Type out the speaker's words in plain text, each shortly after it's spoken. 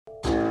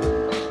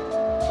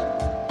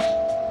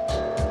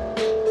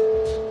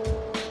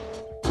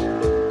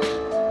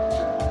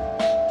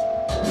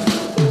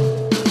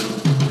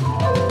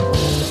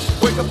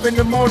up in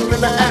the morning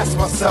and I ask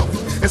myself,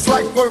 it's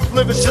like worth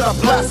living, should I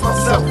blast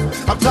myself?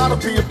 I'm tired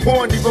of being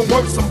poor and even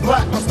worse, I'm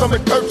black. My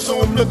stomach hurts,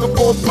 so I'm looking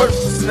for a purse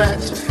to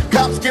snatch.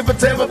 Cops give a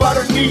damn about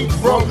a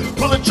Negro.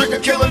 Pull a trigger,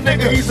 kill a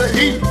nigga, he's a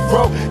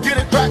hero. Get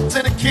it back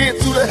to the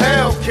kids, who the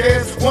hell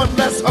cares? One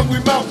less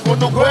hungry mouth on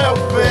the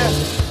welfare.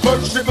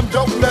 First ship them,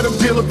 don't let them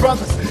deal with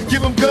brothers.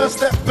 Give them guns,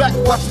 step back,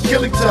 watch them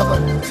kill each other.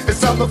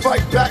 It's time to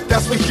fight back,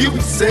 that's what Huey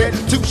said.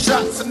 2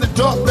 shots in the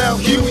dark, now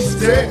Huey's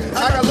dead.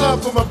 I got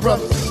love for my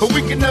brothers, but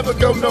we can never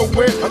go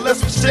nowhere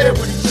unless we share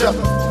with each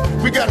other.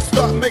 We gotta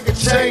start making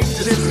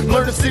changes.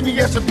 Learn to see me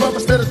as a brother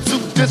instead of 2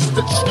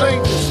 distant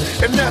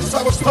strangers. And that's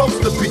how it's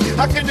supposed to be.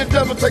 How can the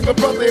devil take a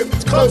brother if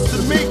it's close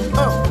to me?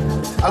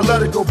 I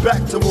let it go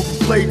back to when we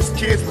played as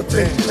kids, but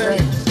then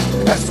changed.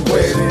 That's the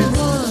way it is.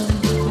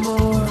 One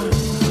more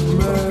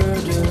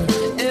murder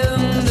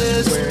in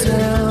this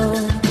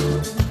town.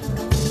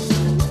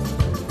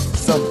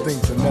 Some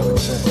things will never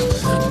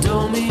change.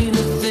 Don't mean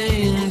a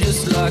thing,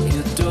 just lock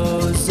your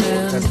doors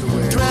and That's the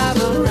way it is. drive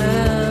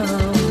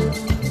around.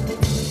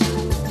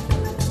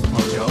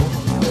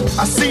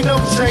 I see no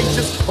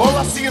changes, all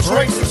I see is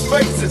racist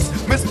faces.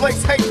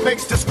 Misplaced hate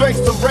makes disgrace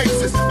to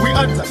races. We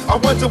under, I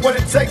wonder what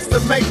it takes to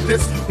make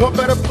this one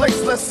better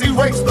place. Let's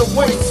erase the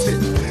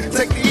wasted.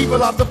 Take the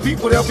evil out the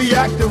people, they'll be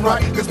acting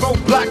right. Cause both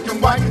black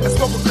and white and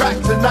smoke a crack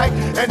tonight.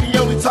 And the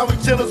only time we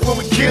chill is when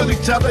we kill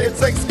each other. It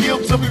takes skill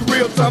to be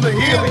real, time to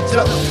heal each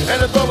other.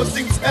 And although it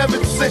seems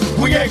evident,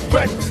 we ain't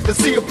ready to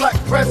see a black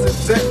president.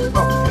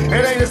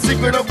 It ain't a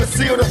secret or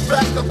conceal the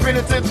fact the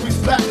penitentiary's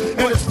back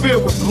and it's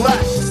filled with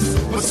blacks.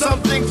 But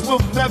some things will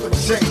never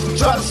change.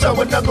 Try to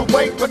show another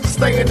way, but you're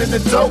staying in the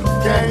dope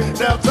game.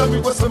 Now tell me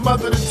what's a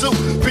mother to do.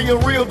 Being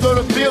real don't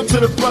appeal to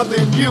the brother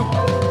in you.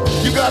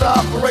 You gotta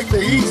operate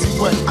the easy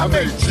way. I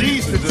made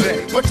G's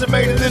today, but you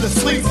made it in a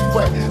sleazy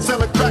way.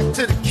 Selling crack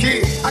to the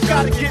kids. I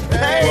gotta get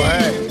paid.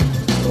 Well, hey,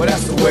 well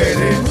that's the way it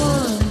is.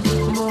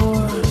 One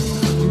more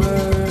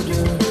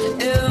murder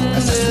in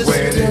That's just this the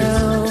way it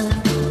town. is.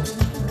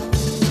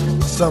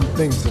 Some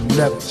things will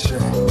never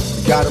change.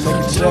 You gotta make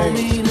it Don't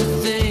change. mean a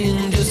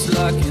thing, just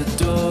lock your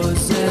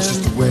doors and That's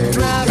just the way it is.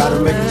 drive Gotta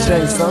make it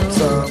change around.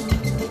 sometime.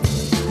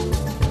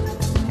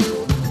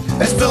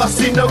 And still I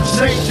see no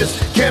changes.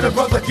 Can a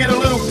brother get a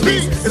little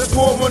peace? It's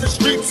war on the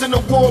streets and a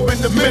war in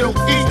the Middle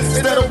East.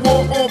 Instead of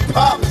war on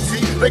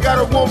poverty, they got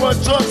a war on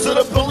drugs so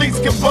the police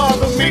can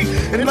bother me.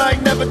 And I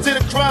ain't never did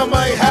a crime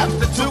I ain't have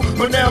to do.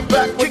 But now I'm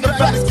back with the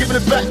facts, giving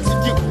it back to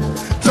you.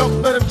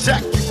 Don't let them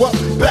jack you up,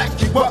 back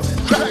you up,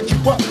 crack you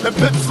up, and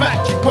pimp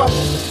smack you up.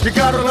 You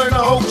gotta learn to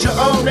hold your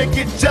own. They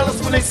get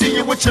jealous when they see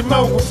you with your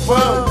mobile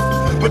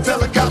phone. But tell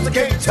the cops I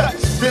can't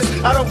touch this.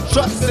 I don't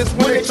trust this.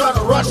 When they try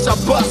to rush, I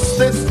bust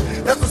this.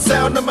 That's the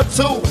sound number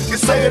 2. You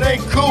say it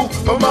ain't cool,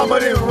 but mama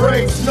didn't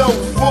raise no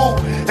fool.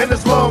 And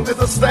as long as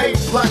I stay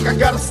black, I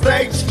got a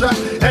stage strap,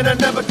 and I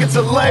never get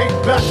to lay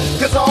back.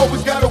 Cause I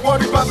always gotta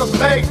worry about the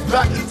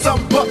payback.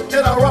 Some buck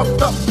that I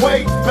roughed up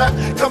way back,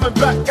 coming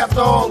back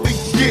after all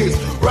these years.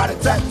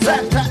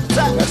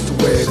 Rat-a-tat-tat-tat-tat. That's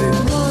the way it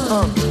is.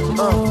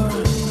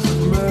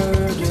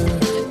 Murder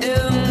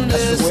in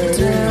That's this the way it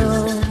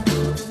town.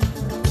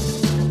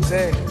 is.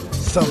 Say,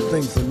 some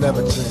things will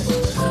never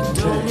change.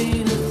 Don't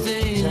mean a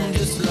thing,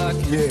 just lock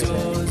your Yeah,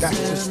 doors that's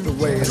just and the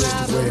way it is.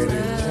 drive The way it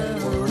around.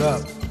 is. Word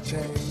up.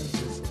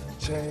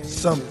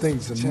 Some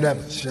things will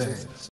never change.